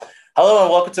Hello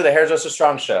and welcome to the Hairdresser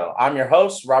Strong Show. I'm your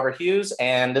host, Robert Hughes,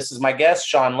 and this is my guest,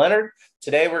 Shawn Leonard.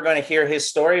 Today, we're going to hear his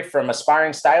story from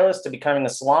aspiring stylist to becoming a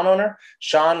salon owner.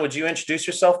 Shawn, would you introduce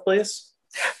yourself, please?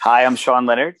 Hi, I'm Shawn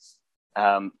Leonard,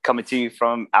 coming to you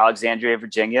from Alexandria,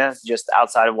 Virginia, just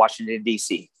outside of Washington,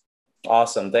 D.C.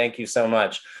 Awesome. Thank you so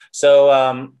much.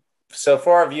 So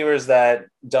for our viewers that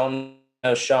don't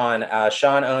know Shawn,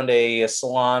 Shawn owned a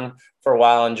salon for a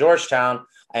while in Georgetown.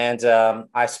 And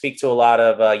I speak to a lot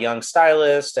of young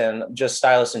stylists and just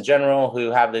stylists in general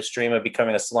who have this dream of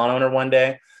becoming a salon owner one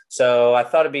day. So I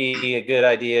thought it'd be a good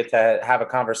idea to have a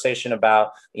conversation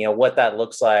about, what that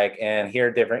looks like and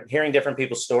hearing different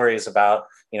people's stories about,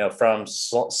 from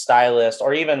stylist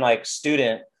or even like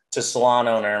student to salon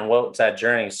owner and what's that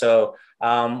journey. So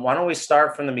why don't we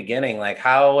start from the beginning? Like,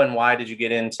 how and why did you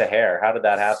get into hair? How did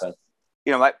that happen?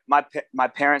 My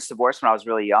parents divorced when I was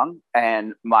really young,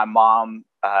 and my mom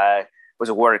was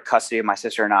awarded custody of my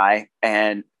sister and I,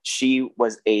 and she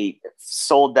was a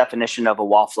sole definition of a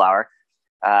wallflower.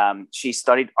 She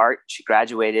studied art. She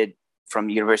graduated from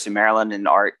the University of Maryland in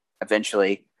art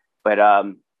eventually, but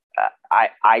I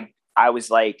was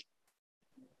like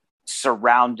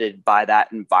surrounded by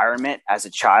that environment as a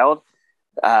child.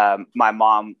 My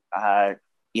mom,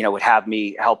 would have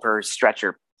me help her stretch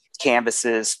her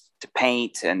canvases to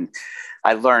paint, and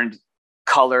I learned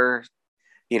color,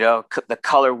 the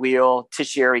color wheel,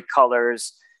 tertiary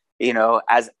colors,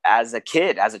 as a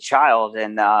kid, as a child.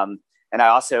 And I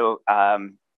also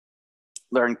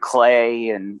learned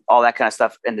clay and all that kind of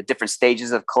stuff and the different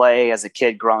stages of clay as a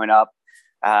kid growing up.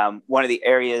 One of the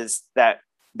areas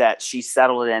that she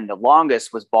settled in the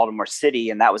longest was Baltimore City,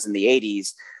 and that was in the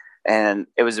 80s. And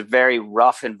it was a very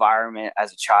rough environment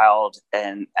as a child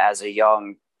and as a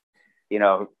young,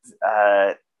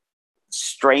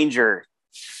 stranger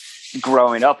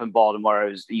growing up in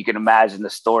Baltimore. You can imagine the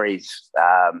stories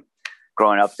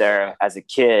growing up there as a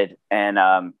kid. And,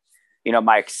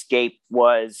 my escape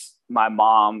was my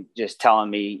mom just telling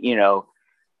me,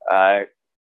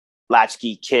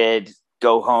 latchkey kid,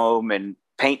 go home and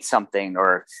paint something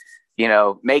or,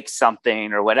 make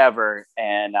something or whatever.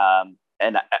 And I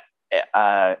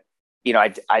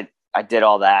did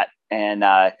all that. And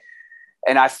I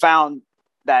found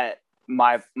that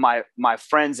my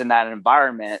friends in that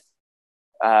environment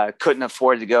couldn't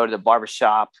afford to go to the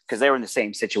barbershop because they were in the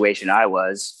same situation I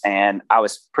was. And I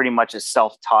was pretty much a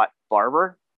self-taught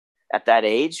barber at that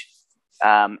age.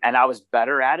 And I was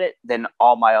better at it than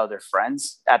all my other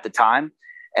friends at the time.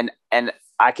 And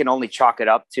I can only chalk it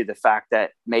up to the fact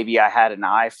that maybe I had an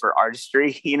eye for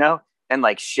artistry, and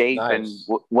like shape. Nice.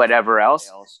 And whatever else.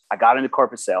 I got into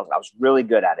corporate sales. I was really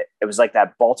good at it. It was like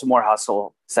that Baltimore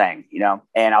hustle thing,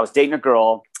 and I was dating a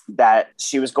girl that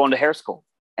she was going to hair school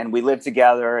and we lived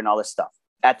together and all this stuff.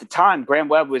 At the time, Graham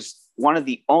Webb was one of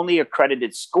the only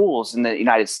accredited schools in the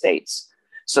United States.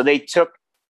 So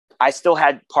I still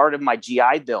had part of my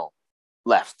GI Bill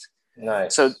left.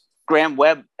 Nice. So Graham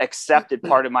Webb accepted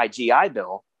part of my GI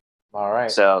Bill. All right.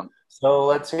 So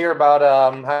let's hear about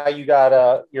how you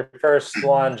got your first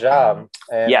salon job.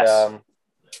 And, yes.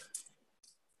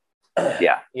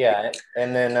 Yeah.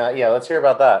 And then, let's hear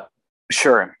about that.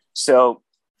 Sure. So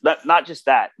not just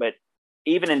that, but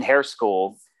even in hair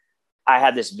school, I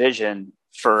had this vision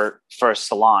for a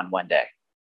salon one day.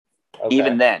 Okay.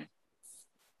 Even then,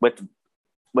 with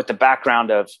the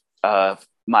background of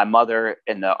my mother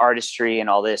and the artistry and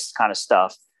all this kind of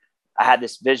stuff, I had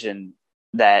this vision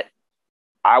that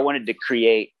I wanted to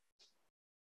create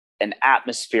an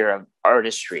atmosphere of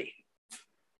artistry.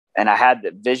 And I had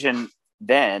the vision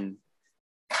then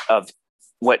of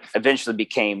what eventually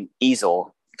became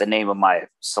Easel, the name of my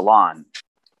salon.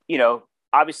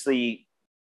 Obviously,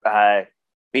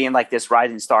 being like this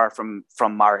rising star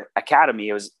from our academy,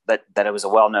 it was that it was a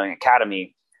well-known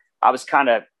academy. I was kind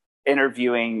of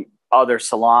interviewing other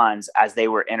salons as they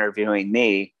were interviewing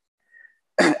me.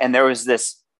 And there was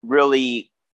this really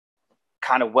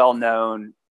kind of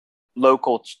well-known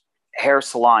local hair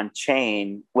salon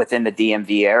chain within the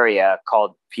DMV area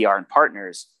called PR and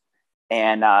Partners.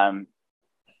 And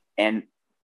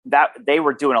that they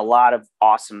were doing a lot of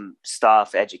awesome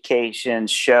stuff, education,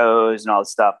 shows, and all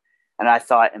this stuff. And I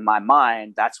thought in my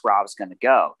mind, that's where I was going to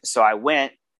go. So I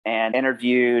went and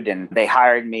interviewed and they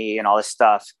hired me and all this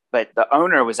stuff. But the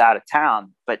owner was out of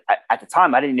town. But at the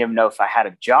time, I didn't even know if I had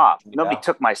a job. Yeah. Nobody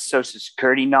took my social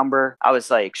security number. I was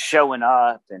like showing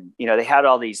up and, they had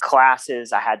all these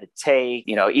classes I had to take,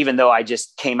 even though I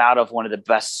just came out of one of the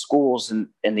best schools in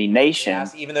the nation. Yeah,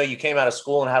 even though you came out of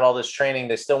school and had all this training,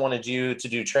 they still wanted you to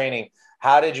do training.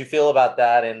 How did you feel about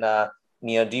that? And,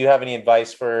 Do you have any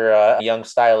advice for young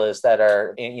stylists that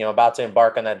are, about to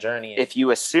embark on that journey? If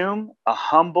you assume a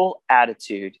humble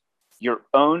attitude, your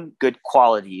own good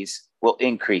qualities will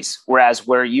increase. Whereas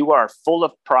where you are full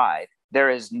of pride, there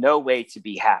is no way to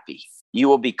be happy. You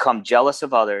will become jealous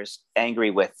of others,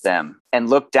 angry with them, and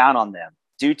look down on them,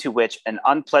 due to which an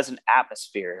unpleasant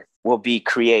atmosphere will be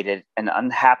created and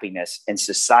unhappiness in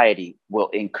society will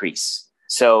increase.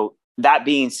 So that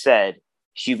being said,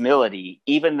 humility,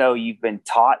 even though you've been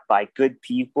taught by good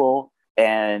people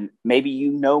and maybe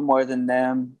you know more than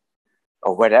them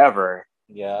or whatever,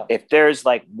 if there's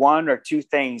like one or two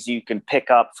things you can pick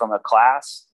up from a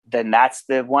class, then that's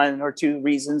the one or two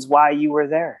reasons why you were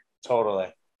there. Totally.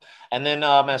 And then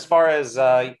as far as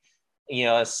as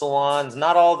salons,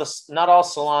 not all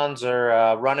salons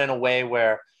are run in a way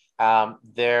where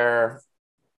they're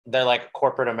like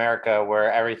corporate America,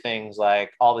 where everything's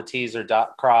like all the T's are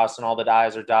crossed and all the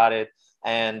I's are dotted.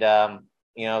 And I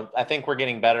think we're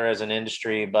getting better as an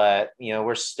industry, but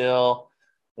we're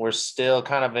still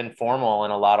kind of informal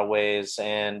in a lot of ways,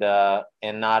 and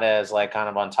not as like kind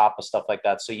of on top of stuff like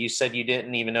that. So you said you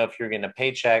didn't even know if you were getting a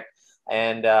paycheck,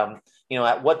 and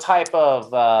at what type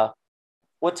of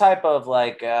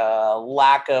like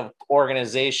lack of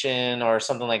organization or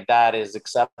something like that is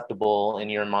acceptable in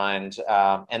your mind?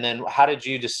 And then how did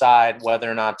you decide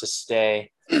whether or not to stay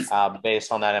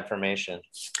based on that information?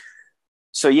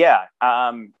 So,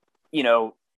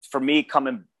 for me,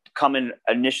 coming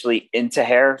initially into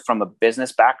hair from a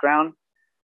business background,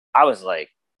 I was like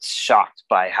shocked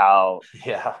by how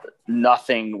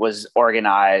nothing was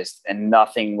organized and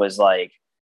nothing was like,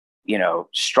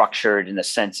 structured in the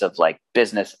sense of like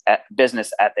business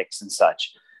ethics and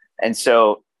such. And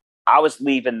so I was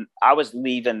leaving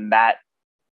that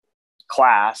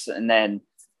class and then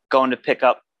going to pick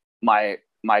up my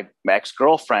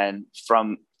ex-girlfriend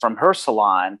from her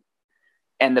salon.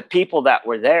 And the people that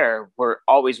were there were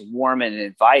always warm and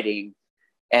inviting,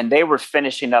 and they were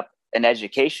finishing up an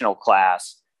educational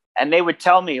class, and they would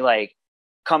tell me like,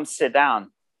 come sit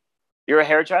down. You're a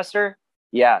hairdresser?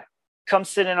 Yeah. Come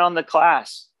sit in on the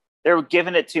class. They were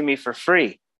giving it to me for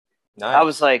free. Nice. I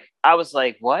was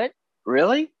like, what?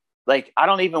 Really? Like, I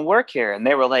don't even work here. And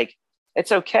they were like,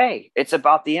 it's okay. It's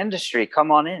about the industry.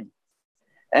 Come on in.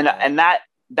 And that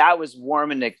was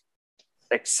warm and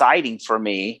exciting for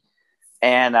me.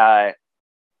 And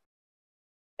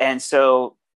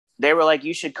so they were like,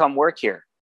 you should come work here.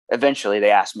 Eventually they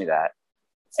asked me that.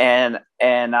 And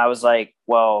I was like,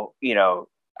 well,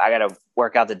 I got to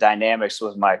work out the dynamics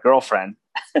with my girlfriend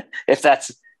if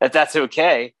that's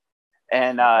okay.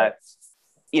 And,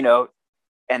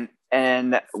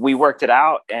 and we worked it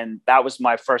out. And that was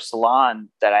my first salon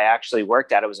that I actually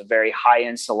worked at. It was a very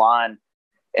high-end salon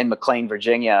in McLean,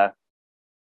 Virginia.